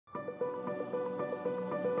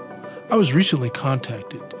I was recently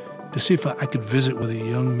contacted to see if I could visit with a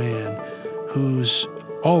young man who's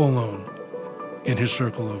all alone in his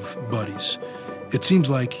circle of buddies. It seems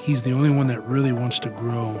like he's the only one that really wants to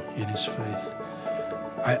grow in his faith.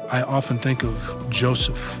 I often think of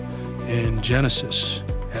Joseph in Genesis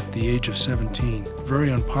at the age of 17,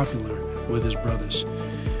 very unpopular with his brothers.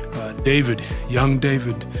 David, young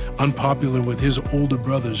David, unpopular with his older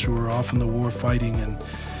brothers who were off in the war fighting.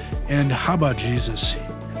 And how about Jesus,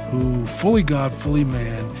 who fully God, fully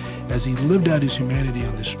man, as he lived out his humanity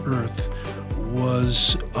on this earth,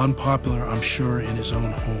 was unpopular, I'm sure, in his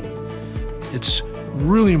own home. It's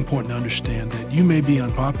really important to understand that you may be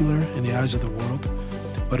unpopular in the eyes of the world,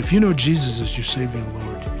 but if you know Jesus as your Savior and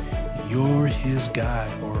Lord, you're his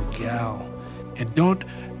guy or gal. And don't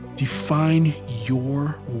define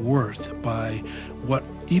your worth by what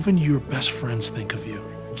even your best friends think of you.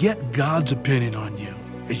 Get God's opinion on you.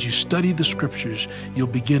 As you study the scriptures, you'll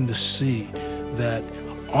begin to see that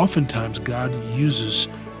oftentimes God uses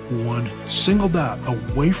one singled out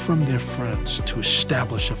away from their friends to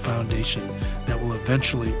establish a foundation that will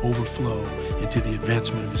eventually overflow into the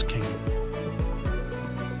advancement of his kingdom.